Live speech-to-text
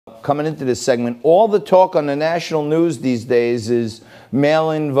coming into this segment, all the talk on the national news these days is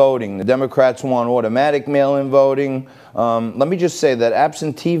mail-in voting. The Democrats want automatic mail-in voting. Let me just say that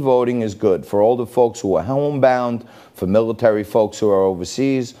absentee voting is good for older folks who are homebound, for military folks who are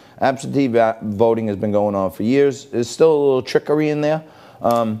overseas. Absentee voting has been going on for years. There's still a little trickery in there.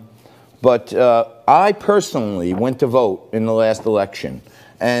 But I personally went to vote in the last election,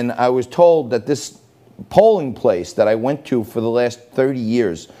 and I was told that this polling place that I went to for the last 30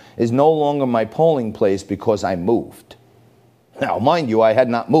 years is no longer my polling place because I moved. Now, mind you, I had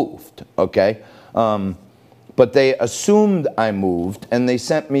not moved, okay? But they assumed I moved, and they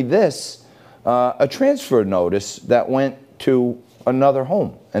sent me this, a transfer notice that went to another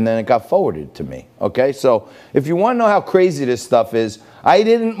home, and then it got forwarded to me, okay? So if you want to know how crazy this stuff is, I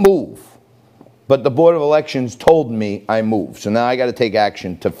didn't move, but the Board of Elections told me I moved. So now I got to take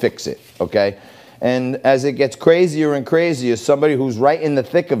action to fix it, okay? And as it gets crazier and crazier, somebody who's right in the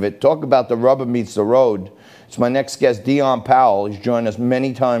thick of it, talk about the rubber meets the road. It's my next guest, Dion Powell. He's joined us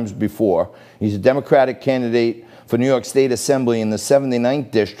many times before. He's a Democratic candidate for New York State Assembly in the 79th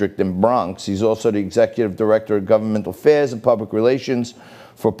District in Bronx. He's also the Executive Director of Governmental Affairs and Public Relations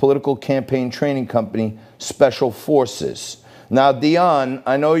for political campaign training company Special Forces. Now, Dion,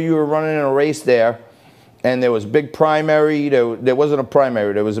 I know you were running in a race there, and there was a big primary. There wasn't a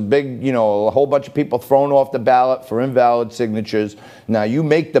primary. There was a big, a whole bunch of people thrown off the ballot for invalid signatures. Now, you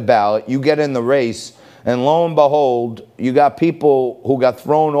make the ballot, you get in the race, and lo and behold, you got people who got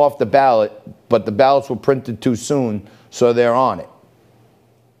thrown off the ballot, but the ballots were printed too soon, so they're on it.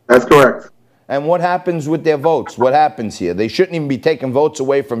 That's correct. And what happens with their votes? What happens here? They shouldn't even be taking votes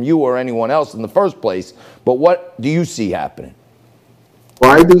away from you or anyone else in the first place, but what do you see happening?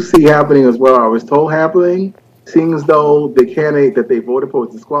 Well, I do see happening as well. I was told happening, seeing as though the candidate that they voted for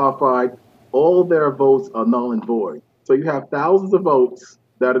is disqualified, all their votes are null and void. So you have thousands of votes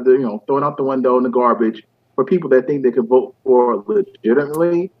that are, thrown out the window in the garbage for people that think they could vote for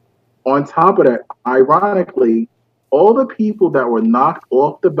legitimately. On top of that, ironically, all the people that were knocked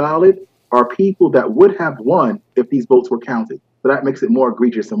off the ballot are people that would have won if these votes were counted. So that makes it more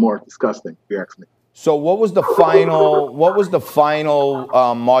egregious and more disgusting, if you ask me. So what was the final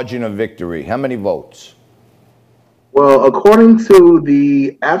margin of victory? How many votes? Well, according to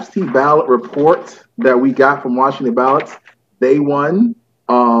the absentee ballot report that we got from Washington ballots, they won.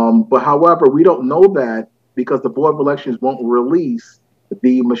 But however, we don't know that because the Board of Elections won't release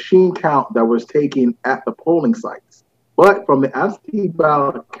the machine count that was taken at the polling sites. But from the absentee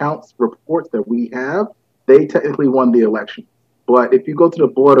ballot counts reports that we have, they technically won the election. But if you go to the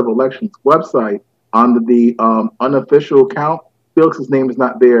Board of Elections website, under the unofficial count, Felix's name is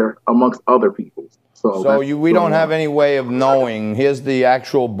not there amongst other people's. So we don't have any way of knowing. Here's the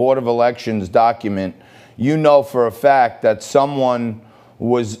actual Board of Elections document. You know for a fact that someone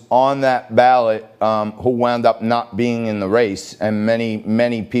was on that ballot who wound up not being in the race, and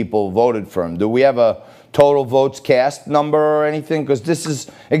many people voted for him. Do we have a total votes cast number or anything? Because this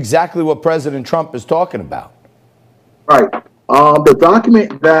is exactly what President Trump is talking about. Right. The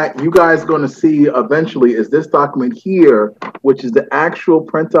document that you guys are going to see eventually is this document here, which is the actual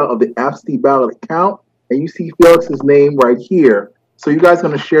printout of the absentee ballot count. And you see Felix's name right here. So you guys are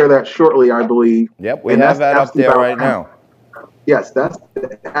going to share that shortly, I believe. Yep, we have that up there right now. Yes, that's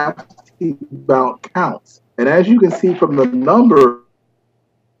the absentee ballot counts. And as you can see from the numbers,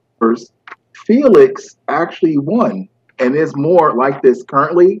 Felix actually won. And there's more like this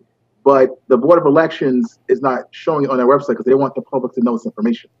currently. But the Board of Elections is not showing it on their website because they want the public to know this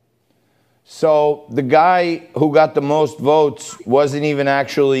information. So the guy who got the most votes wasn't even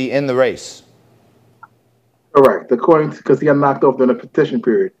actually in the race? Correct, according to, because he got knocked off during the petition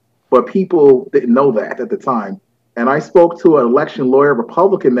period. But people didn't know that at the time. And I spoke to an election lawyer,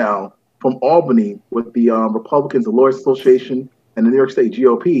 Republican now, from Albany with the Republicans, the Lawyers Association, and the New York State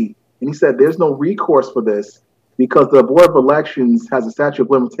GOP. And he said there's no recourse for this, because the Board of Elections has a statute of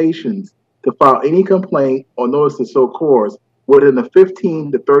limitations to file any complaint or notice to show cause within the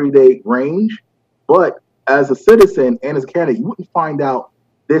 15 to 30-day range. But as a citizen and as a candidate, you wouldn't find out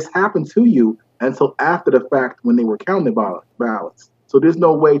this happened to you until after the fact when they were counting ballots. So there's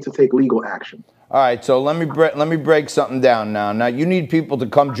no way to take legal action. All right, so let me break something down now. Now, you need people to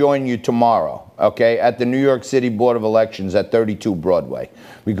come join you tomorrow, okay, at the New York City Board of Elections at 32 Broadway,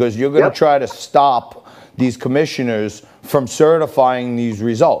 because you're going to try to stop these commissioners from certifying these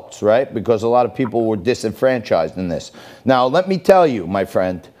results, right? Because a lot of people were disenfranchised in this. Now, let me tell you, my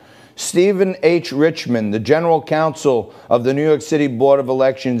friend, Stephen H. Richmond, the general counsel of the New York City Board of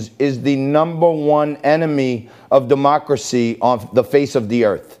Elections, is the #1 enemy of democracy on the face of the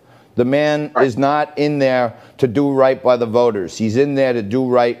earth. The man is not in there to do right by the voters. He's in there to do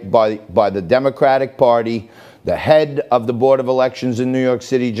right by the Democratic Party. The head of the Board of Elections in New York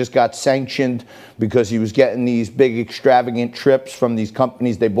City just got sanctioned because he was getting these big extravagant trips from these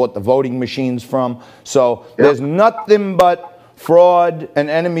companies they bought the voting machines from. So there's nothing but fraud and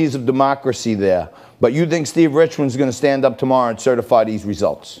enemies of democracy there. But you think Steve Richmond's going to stand up tomorrow and certify these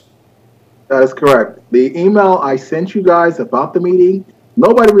results? That is correct. The email I sent you guys about the meeting,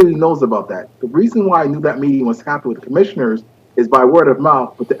 nobody really knows about that. The reason why I knew that meeting was happening with the commissioners is by word of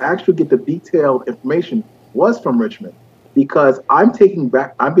mouth, but to actually get the detailed information was from Richmond, because I'm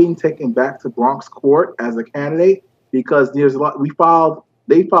being taken back to Bronx court as a candidate because there's a lot.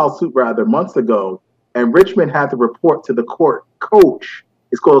 They filed suit rather months ago, and Richmond had to report to the court coach.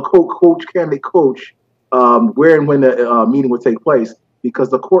 It's called a candidate coach, where and when the meeting would take place, because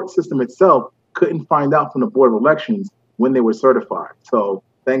the court system itself couldn't find out from the Board of Elections when they were certified. So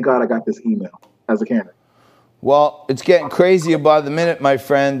thank God I got this email as a candidate. Well, it's getting crazier by the minute, my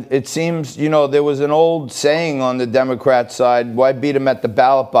friend. It seems, you know, there was an old saying on the Democrat side, why beat them at the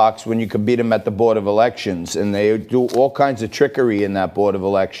ballot box when you could beat them at the Board of Elections? And they do all kinds of trickery in that Board of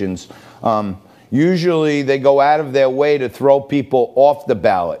Elections. Usually they go out of their way to throw people off the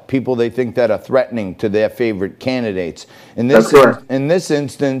ballot, people they think that are threatening to their favorite candidates. In this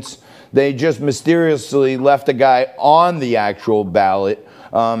instance, they just mysteriously left a guy on the actual ballot,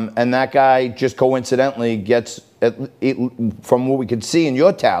 and that guy just coincidentally gets, from what we could see in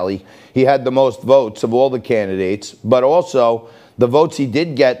your tally, he had the most votes of all the candidates, but also the votes he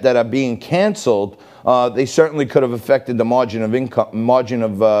did get that are being canceled, they certainly could have affected the margin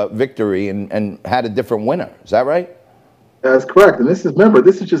of victory and had a different winner. Is that right? That's correct. And remember,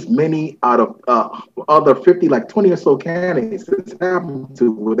 this is just many out of other 50, like 20 or so candidates this happened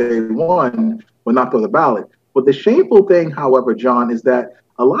to where they won but knocked off the ballot. But the shameful thing, however, John, is that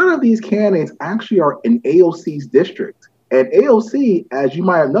a lot of these candidates actually are in AOC's district. And AOC, as you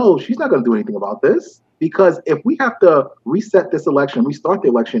might have known, she's not going to do anything about this. Because if we have to reset this election, restart the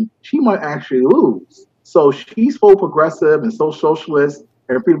election, she might actually lose. So she's so progressive and so socialist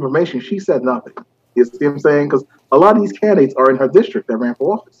and freedom of information, she said nothing. You see what I'm saying? Because a lot of these candidates are in her district that ran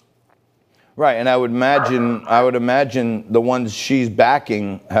for office. Right, and I would imagine the ones she's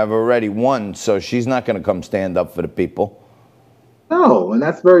backing have already won, so she's not going to come stand up for the people. No, and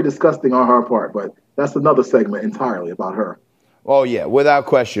that's very disgusting on her part, but that's another segment entirely about her. Oh, yeah, without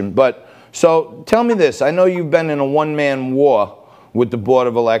question. But so tell me this. I know you've been in a one-man war with the Board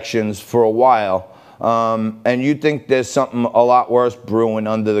of Elections for a while, and you think there's something a lot worse brewing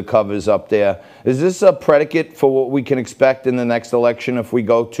under the covers up there. Is this a predicate for what we can expect in the next election if we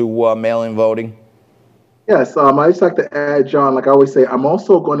go to mail-in voting? Yes, I just like to add, John, like I always say, I'm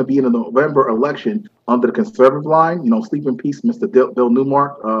also going to be in the November election under the conservative line. You know, sleep in peace, Mr. Bill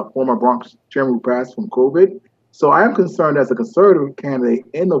Newmark, former Bronx chairman who passed from COVID. So I am concerned as a conservative candidate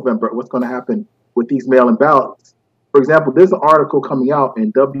in November what's going to happen with these mail-in ballots. For example, there's an article coming out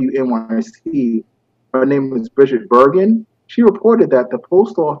in WNYC. Her name is Bridget Bergen. She reported that the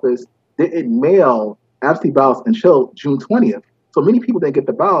post office didn't mail absentee ballots until June 20th. So many people didn't get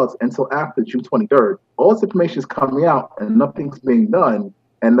the ballots until after June 23rd. All this information is coming out and nothing's being done.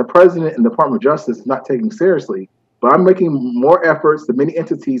 And the president and the Department of Justice is not taking it seriously. But I'm making more efforts to many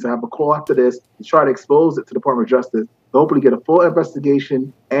entities. I have a call after this to try to expose it to the Department of Justice to hopefully get a full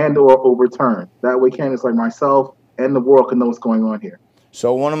investigation and or overturn. That way candidates like myself and the world can know what's going on here.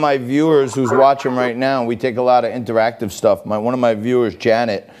 So one of my viewers who's watching right now, we take a lot of interactive stuff. One of my viewers,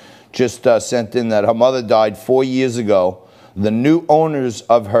 Janet, just sent in that her mother died 4 years ago. The new owners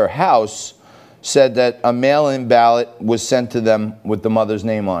of her house said that a mail-in ballot was sent to them with the mother's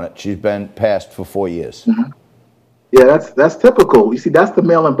name on it. She's been passed for 4 years. Mm-hmm. Yeah, that's typical. You see, that's the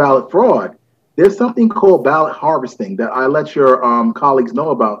mail-in ballot fraud. There's something called ballot harvesting that I let your colleagues know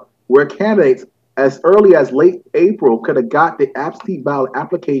about, where candidates as early as late April could have got the absentee ballot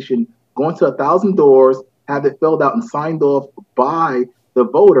application, going to 1,000 doors, have it filled out and signed off by the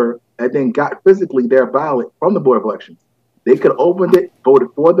voter, and then got physically their ballot from the Board of Elections. They could have opened it, voted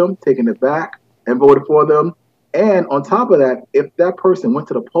for them, taken it back, and voted for them. And on top of that, if that person went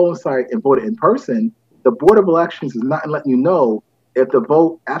to the polling site and voted in person, the Board of Elections is not letting you know if the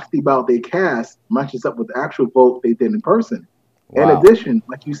vote absentee ballot they cast matches up with the actual vote they did in person. Wow. In addition,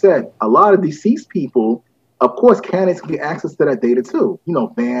 like you said, a lot of deceased people, of course, candidates can get access to that data too, you know,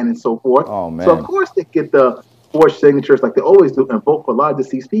 van and so forth. Oh, man. So, of course, they get the forged signatures like they always do and vote for a lot of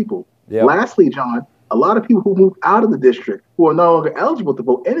deceased people. Yep. Lastly, John, a lot of people who moved out of the district who are no longer eligible to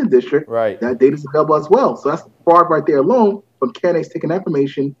vote in the district, right, that data is available as well. So that's fraud right there alone from candidates taking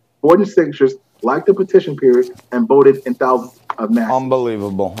information, forging signatures, like the petition period, and voted in thousands of masses.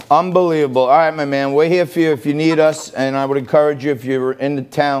 Unbelievable. Unbelievable. All right, my man. We're here for you if you need us. And I would encourage you, if you're in the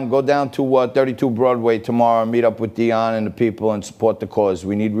town, go down to 32 Broadway tomorrow and meet up with Dion and the people and support the cause.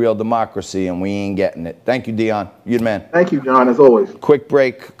 We need real democracy, and we ain't getting it. Thank you, Dion. You're the man. Thank you, John, as always. Quick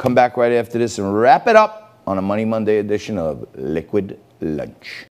break. Come back right after this and wrap it up on a Money Monday edition of Liquid Lunch.